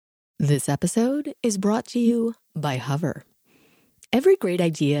This episode is brought to you by Hover. Every great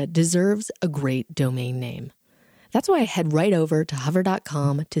idea deserves a great domain name. That's why I head right over to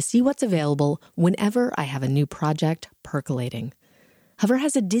hover.com to see what's available whenever I have a new project percolating. Hover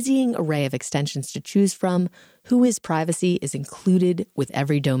has a dizzying array of extensions to choose from, Whois privacy is included with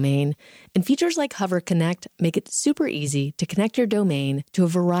every domain, and features like Hover Connect make it super easy to connect your domain to a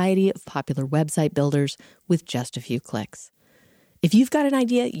variety of popular website builders with just a few clicks. If you've got an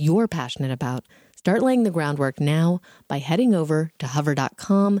idea you're passionate about, start laying the groundwork now by heading over to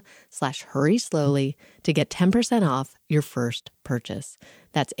hover.com/hurryslowly to get 10% off your first purchase.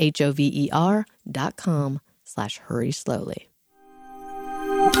 That's hover.com/hurryslowly.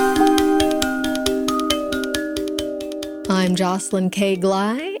 I'm Jocelyn K.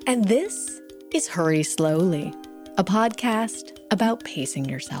 Glei, and this is Hurry Slowly, a podcast about pacing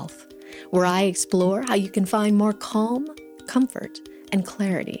yourself, where I explore how you can find more calm, comfort, and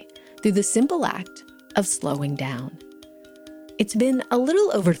clarity through the simple act of slowing down. It's been a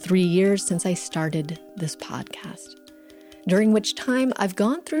little over 3 years since I started this podcast, during which time I've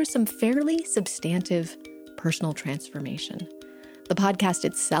gone through some fairly substantive personal transformation. The podcast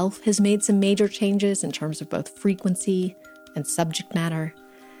itself has made some major changes in terms of both frequency and subject matter,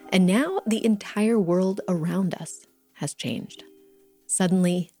 and now the entire world around us has changed.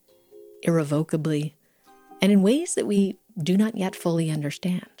 Suddenly, irrevocably, and in ways that we do not yet fully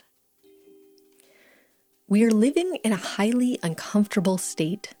understand. We are living in a highly uncomfortable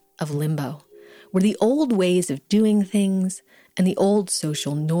state of limbo, where the old ways of doing things and the old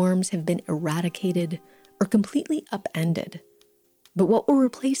social norms have been eradicated or completely upended. But what will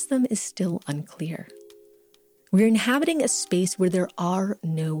replace them is still unclear. We're inhabiting a space where there are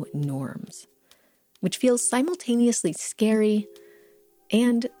no norms, which feels simultaneously scary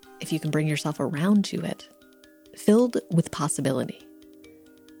and, if you can bring yourself around to it, filled with possibility.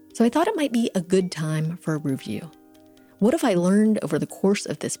 So I thought it might be a good time for a review. What have I learned over the course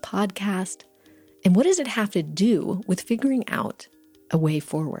of this podcast? And what does it have to do with figuring out a way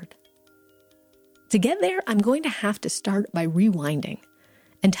forward? To get there, I'm going to have to start by rewinding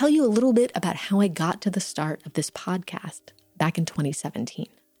and tell you a little bit about how I got to the start of this podcast back in 2017.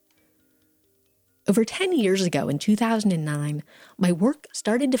 Over 10 years ago, in 2009, my work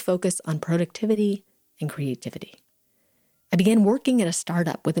started to focus on productivity and creativity. I began working at a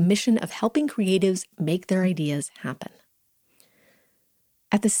startup with a mission of helping creatives make their ideas happen.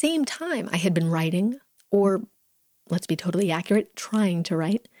 At the same time, I had been writing, or let's be totally accurate, trying to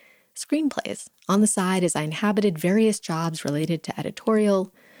write, screenplays on the side as I inhabited various jobs related to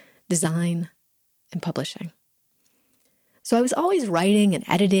editorial, design, and publishing. So I was always writing and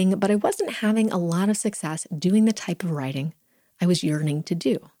editing, but I wasn't having a lot of success doing the type of writing I was yearning to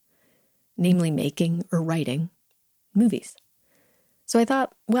do, namely making or writing movies. So I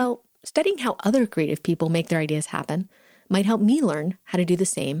thought, well, studying how other creative people make their ideas happen might help me learn how to do the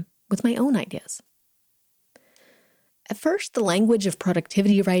same with my own ideas. At first, the language of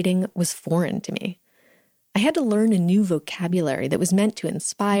productivity writing was foreign to me. I had to learn a new vocabulary that was meant to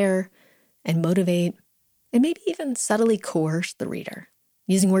inspire and motivate and maybe even subtly coerce the reader,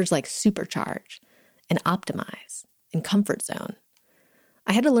 using words like supercharge and optimize and comfort zone.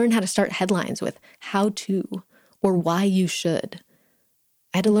 I had to learn how to start headlines with how to or why you should.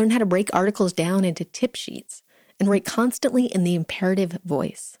 I had to learn how to break articles down into tip sheets and write constantly in the imperative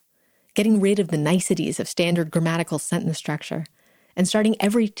voice, getting rid of the niceties of standard grammatical sentence structure and starting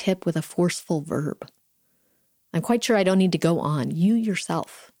every tip with a forceful verb. I'm quite sure I don't need to go on. You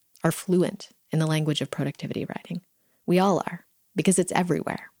yourself are fluent in the language of productivity writing. We all are, because it's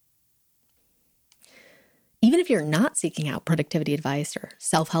everywhere. Even if you're not seeking out productivity advice or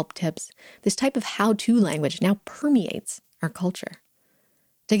self-help tips, this type of how-to language now permeates our culture.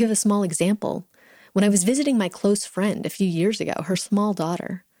 To give a small example, when I was visiting my close friend a few years ago, her small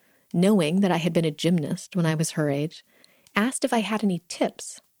daughter, knowing that I had been a gymnast when I was her age, asked if I had any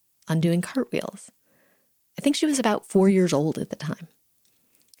tips on doing cartwheels. I think she was about 4 years old at the time.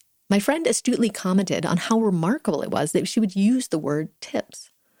 My friend astutely commented on how remarkable it was that she would use the word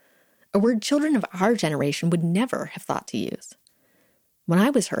tips, a word children of our generation would never have thought to use. When I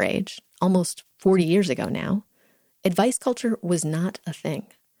was her age, almost 40 years ago now, advice culture was not a thing,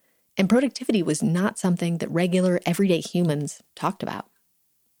 and productivity was not something that regular, everyday humans talked about.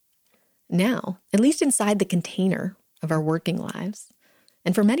 Now, at least inside the container of our working lives,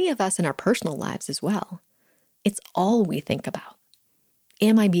 and for many of us in our personal lives as well, it's all we think about.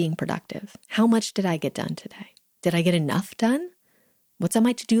 Am I being productive? How much did I get done today? Did I get enough done? What's on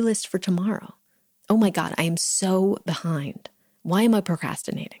my to-do list for tomorrow? Oh my God, I am so behind. Why am I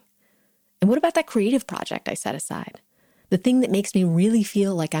procrastinating? And what about that creative project I set aside? The thing that makes me really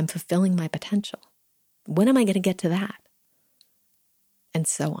feel like I'm fulfilling my potential. When am I going to get to that? And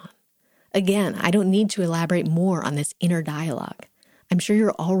so on. Again, I don't need to elaborate more on this inner dialogue. I'm sure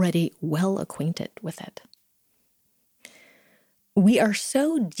you're already well acquainted with it. We are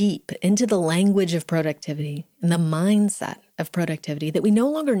so deep into the language of productivity and the mindset of productivity that we no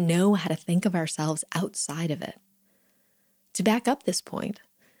longer know how to think of ourselves outside of it. To back up this point,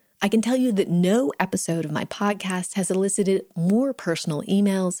 I can tell you that no episode of my podcast has elicited more personal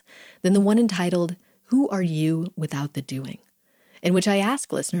emails than the one entitled, "Who Are You Without the Doing?" in which I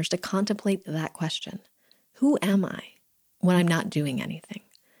ask listeners to contemplate that question. Who am I when I'm not doing anything?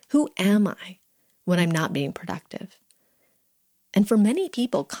 Who am I when I'm not being productive? And for many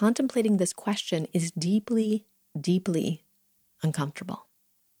people, contemplating this question is deeply, deeply uncomfortable.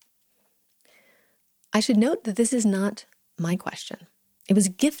 I should note that this is not my question. It was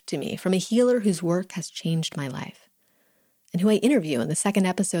a gift to me from a healer whose work has changed my life, and who I interview in the second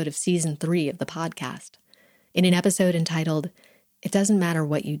episode of season 3 of the podcast, in an episode entitled, "It Doesn't Matter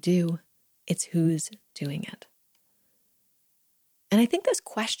What You Do, It's Who's Doing It." And I think this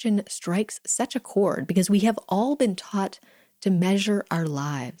question strikes such a chord because we have all been taught to measure our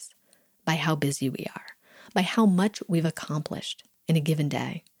lives by how busy we are, by how much we've accomplished in a given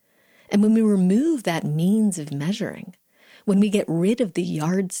day. And when we remove that means of measuring, when we get rid of the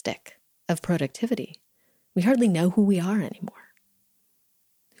yardstick of productivity, we hardly know who we are anymore.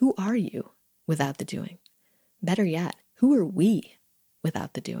 Who are you without the doing? Better yet, who are we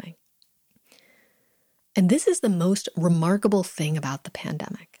without the doing? And this is the most remarkable thing about the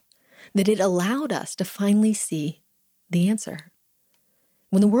pandemic, that it allowed us to finally see the answer.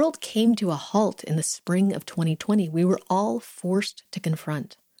 When the world came to a halt in the spring of 2020, we were all forced to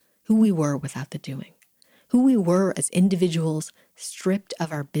confront who we were without the doing, who we were as individuals stripped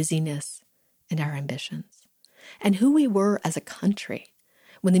of our busyness and our ambitions, and who we were as a country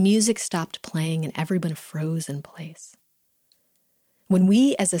when the music stopped playing and everyone froze in place. When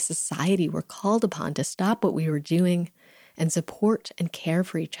we as a society were called upon to stop what we were doing and support and care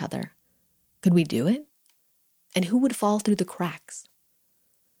for each other, could we do it? And who would fall through the cracks?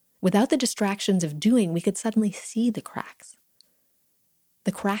 Without the distractions of doing, we could suddenly see the cracks.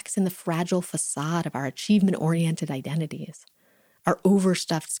 The cracks in the fragile facade of our achievement-oriented identities, our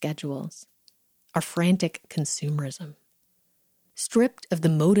overstuffed schedules, our frantic consumerism. Stripped of the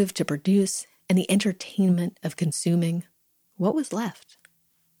motive to produce and the entertainment of consuming, what was left?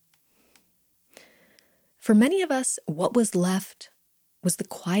 For many of us, what was left was the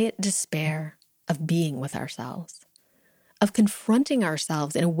quiet despair of being with ourselves, of confronting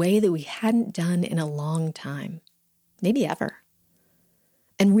ourselves in a way that we hadn't done in a long time, maybe ever,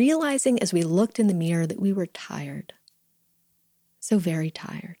 and realizing as we looked in the mirror that we were tired, so very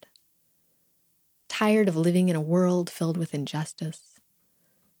tired. Tired of living in a world filled with injustice,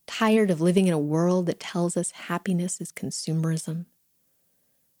 tired of living in a world that tells us happiness is consumerism,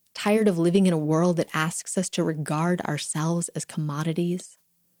 tired of living in a world that asks us to regard ourselves as commodities,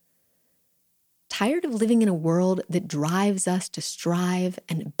 tired of living in a world that drives us to strive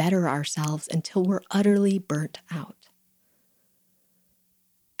and better ourselves until we're utterly burnt out.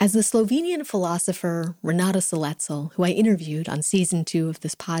 As the Slovenian philosopher Renata Salecl, who I interviewed on season 2 of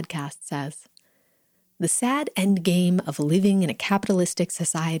this podcast, says, "The sad endgame of living in a capitalistic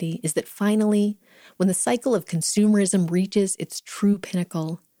society is that finally, when the cycle of consumerism reaches its true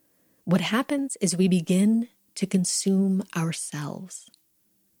pinnacle, what happens is we begin to consume ourselves."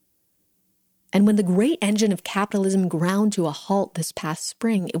 And when the great engine of capitalism ground to a halt this past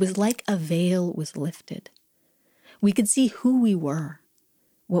spring, it was like a veil was lifted. We could see who we were,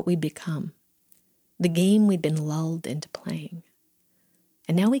 what we'd become, the game we'd been lulled into playing.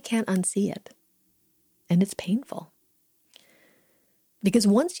 And now we can't unsee it. And it's painful. Because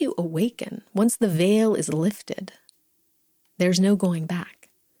once you awaken, once the veil is lifted, there's no going back.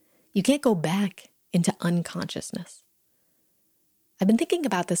 You can't go back into unconsciousness. I've been thinking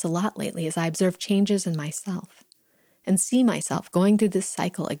about this a lot lately as I observe changes in myself and see myself going through this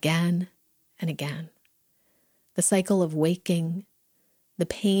cycle again and again. The cycle of waking, the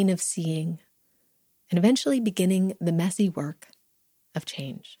pain of seeing, and eventually beginning the messy work of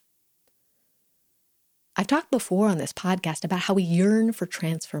change. I've talked before on this podcast about how we yearn for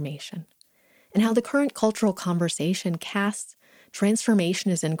transformation and how the current cultural conversation casts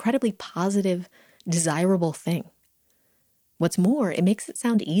transformation as an incredibly positive, desirable thing. What's more, it makes it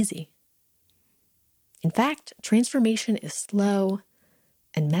sound easy. In fact, transformation is slow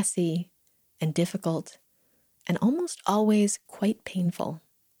and messy and difficult and almost always quite painful.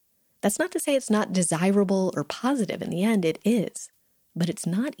 That's not to say it's not desirable or positive. In the end, it is, but it's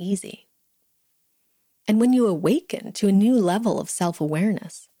not easy. And when you awaken to a new level of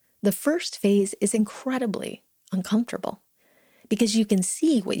self-awareness, the first phase is incredibly uncomfortable because you can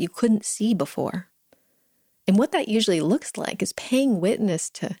see what you couldn't see before. And what that usually looks like is paying witness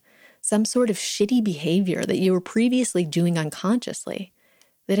to some sort of shitty behavior that you were previously doing unconsciously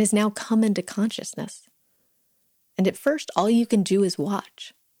that has now come into consciousness. And at first, all you can do is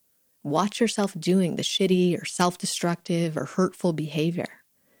watch. Watch yourself doing the shitty or self-destructive or hurtful behavior.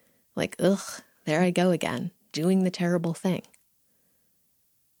 Like, ugh, there I go again, doing the terrible thing.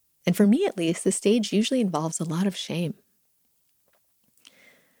 And for me, at least, the stage usually involves a lot of shame.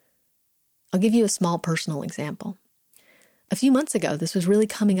 I'll give you a small personal example. A few months ago, this was really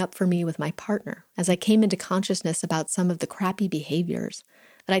coming up for me with my partner as I came into consciousness about some of the crappy behaviors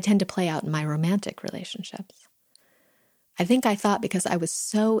that I tend to play out in my romantic relationships. I think I thought because I was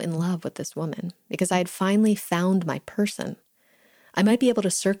so in love with this woman, because I had finally found my person, I might be able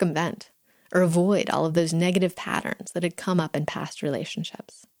to circumvent or avoid all of those negative patterns that had come up in past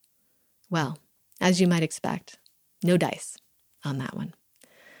relationships. Well, as you might expect, no dice on that one.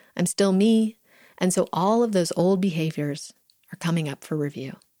 I'm still me, and so all of those old behaviors are coming up for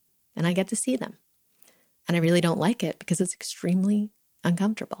review, and I get to see them. And I really don't like it because it's extremely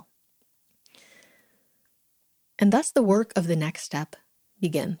uncomfortable. And thus the work of the next step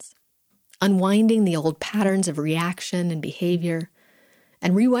begins, unwinding the old patterns of reaction and behavior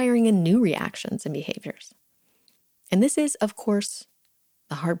and rewiring in new reactions and behaviors. And this is, of course,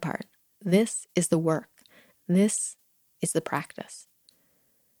 the hard part. This is the work. This is the practice.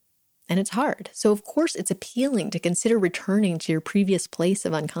 And it's hard. So of course it's appealing to consider returning to your previous place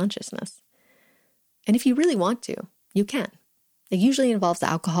of unconsciousness. And if you really want to, you can. It usually involves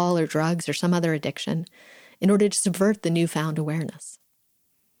alcohol or drugs or some other addiction in order to subvert the newfound awareness.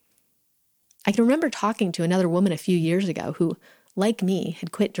 I can remember talking to another woman a few years ago who, like me,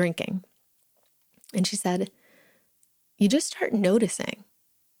 had quit drinking. And she said, you just start noticing.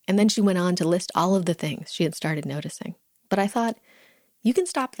 And then she went on to list all of the things she had started noticing. But I thought, you can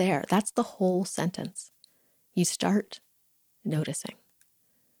stop there. That's the whole sentence. You start noticing.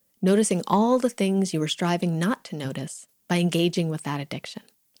 Noticing all the things you were striving not to notice by engaging with that addiction.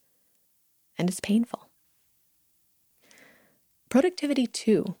 And it's painful. Productivity,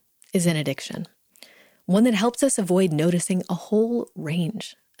 too, is an addiction. One that helps us avoid noticing a whole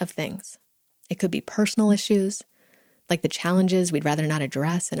range of things. It could be personal issues, like the challenges we'd rather not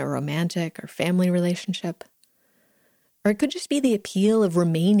address in a romantic or family relationship. Or it could just be the appeal of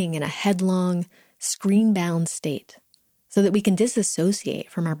remaining in a headlong, screen-bound state so that we can disassociate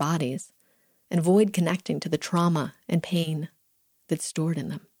from our bodies and avoid connecting to the trauma and pain that's stored in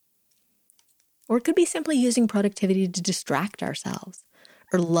them. Or it could be simply using productivity to distract ourselves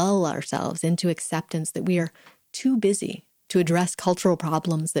or lull ourselves into acceptance that we are too busy to address cultural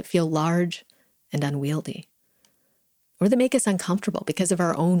problems that feel large and unwieldy, or that make us uncomfortable because of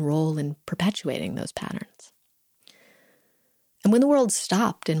our own role in perpetuating those patterns. And when the world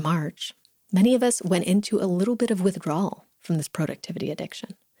stopped in March, many of us went into a little bit of withdrawal from this productivity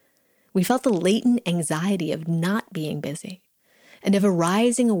addiction. We felt the latent anxiety of not being busy and of a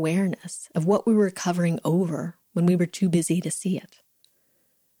rising awareness of what we were covering over when we were too busy to see it.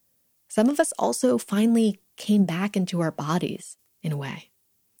 Some of us also finally came back into our bodies in a way.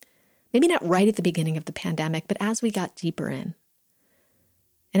 Maybe not right at the beginning of the pandemic, but as we got deeper in.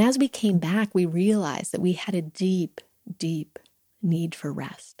 And as we came back, we realized that we had a deep, deep need for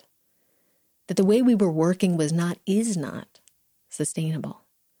rest. That the way we were working is not sustainable.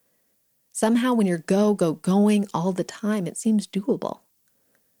 Somehow when you're going all the time, it seems doable.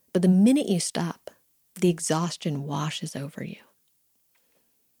 But the minute you stop, the exhaustion washes over you.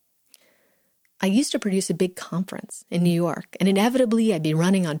 I used to produce a big conference in New York, and inevitably I'd be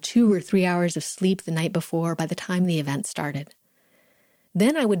running on 2 or 3 hours of sleep the night before by the time the event started.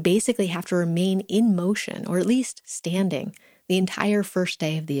 Then I would basically have to remain in motion, or at least standing, the entire first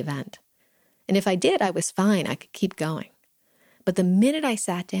day of the event. And if I did, I was fine. I could keep going. But the minute I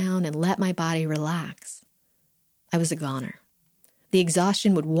sat down and let my body relax, I was a goner. The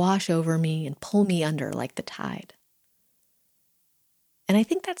exhaustion would wash over me and pull me under like the tide. And I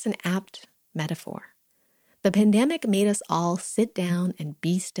think that's an apt metaphor. The pandemic made us all sit down and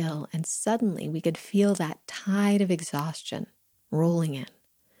be still, and suddenly we could feel that tide of exhaustion rolling in.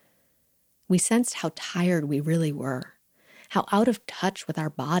 We sensed how tired we really were, how out of touch with our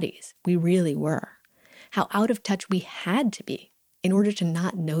bodies we really were, how out of touch we had to be in order to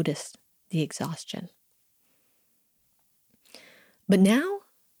not notice the exhaustion. But now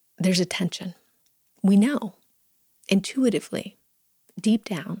there's a tension. We know, intuitively, deep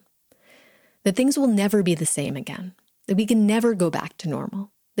down, that things will never be the same again, that we can never go back to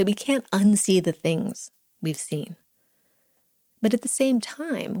normal, that we can't unsee the things we've seen. But at the same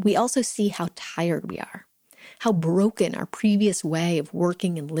time, we also see how tired we are, how broken our previous way of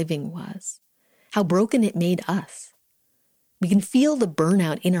working and living was, how broken it made us. We can feel the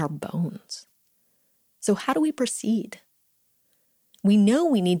burnout in our bones. So how do we proceed? We know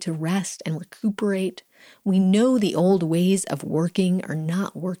we need to rest and recuperate. We know the old ways of working are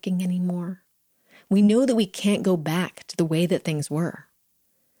not working anymore. We know that we can't go back to the way that things were.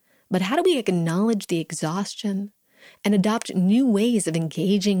 But how do we acknowledge the exhaustion and adopt new ways of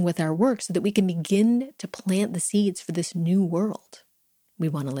engaging with our work so that we can begin to plant the seeds for this new world we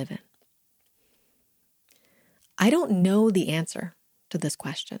want to live in? I don't know the answer to this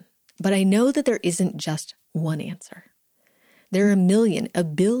question, but I know that there isn't just one answer. There are a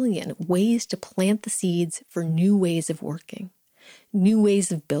billion ways to plant the seeds for new ways of working, new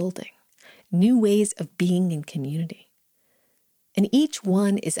ways of building, new ways of being in community. And each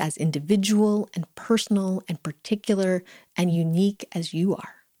one is as individual and personal and particular and unique as you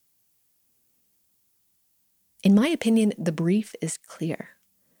are. In my opinion, the brief is clear.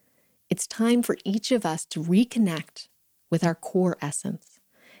 It's time for each of us to reconnect with our core essence,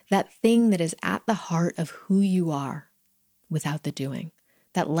 that thing that is at the heart of who you are without the doing,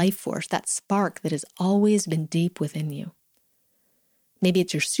 that life force, that spark that has always been deep within you. Maybe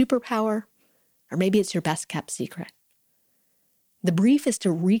it's your superpower, or maybe it's your best kept secret. The brief is to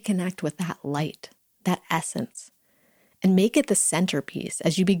reconnect with that light, that essence, and make it the centerpiece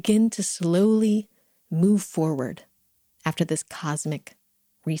as you begin to slowly move forward after this cosmic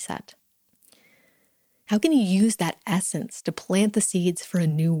reset. How can you use that essence to plant the seeds for a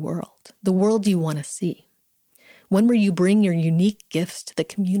new world, the world you want to see? One where you bring your unique gifts to the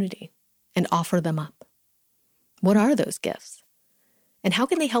community and offer them up. What are those gifts? And how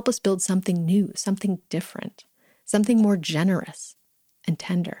can they help us build something new, something different, something more generous and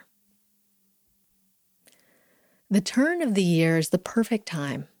tender? The turn of the year is the perfect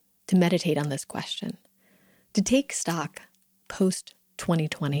time to meditate on this question, to take stock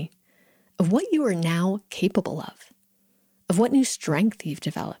post-2020 of what you are now capable of what new strength you've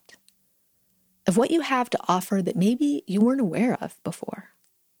developed, of what you have to offer that maybe you weren't aware of before,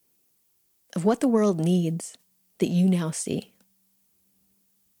 of what the world needs that you now see.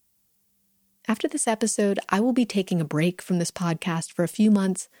 After this episode, I will be taking a break from this podcast for a few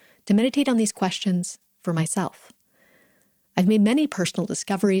months to meditate on these questions for myself. I've made many personal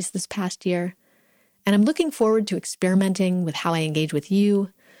discoveries this past year, and I'm looking forward to experimenting with how I engage with you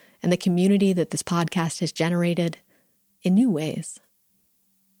and the community that this podcast has generated in new ways.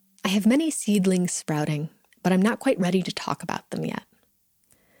 I have many seedlings sprouting, but I'm not quite ready to talk about them yet.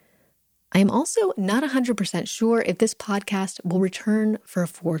 I am also not 100% sure if this podcast will return for a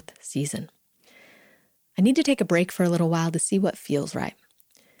fourth season. I need to take a break for a little while to see what feels right.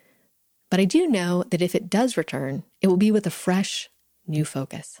 But I do know that if it does return, it will be with a fresh, new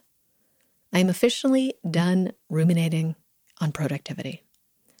focus. I am officially done ruminating on productivity.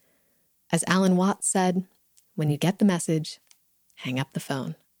 As Alan Watts said, when you get the message, hang up the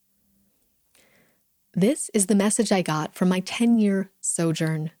phone. This is the message I got from my 10-year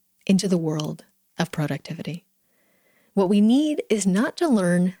sojourn into the world of productivity. What we need is not to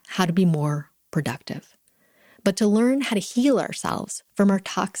learn how to be more productive, but to learn how to heal ourselves from our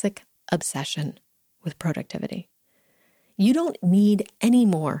toxic obsession with productivity. You don't need any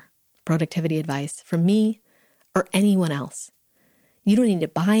more productivity advice from me or anyone else. You don't need to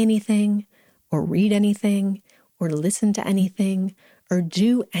buy anything or read anything or listen to anything or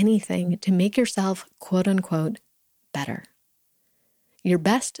do anything to make yourself, quote unquote, better. Your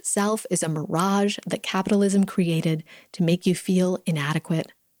best self is a mirage that capitalism created to make you feel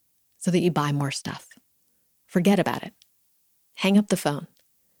inadequate so that you buy more stuff. Forget about it. Hang up the phone.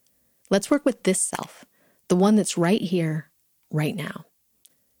 Let's work with this self, the one that's right here, right now.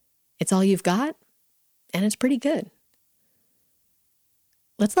 It's all you've got, and it's pretty good.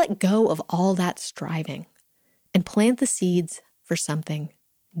 Let's let go of all that striving and plant the seeds for something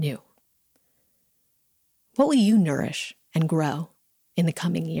new. What will you nourish and grow in the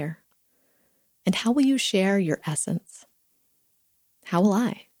coming year? And how will you share your essence? How will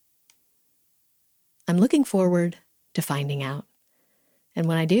I? I'm looking forward to finding out. And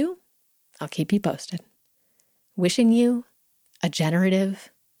when I do, I'll keep you posted. Wishing you a generative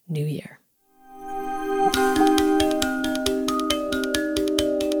new year.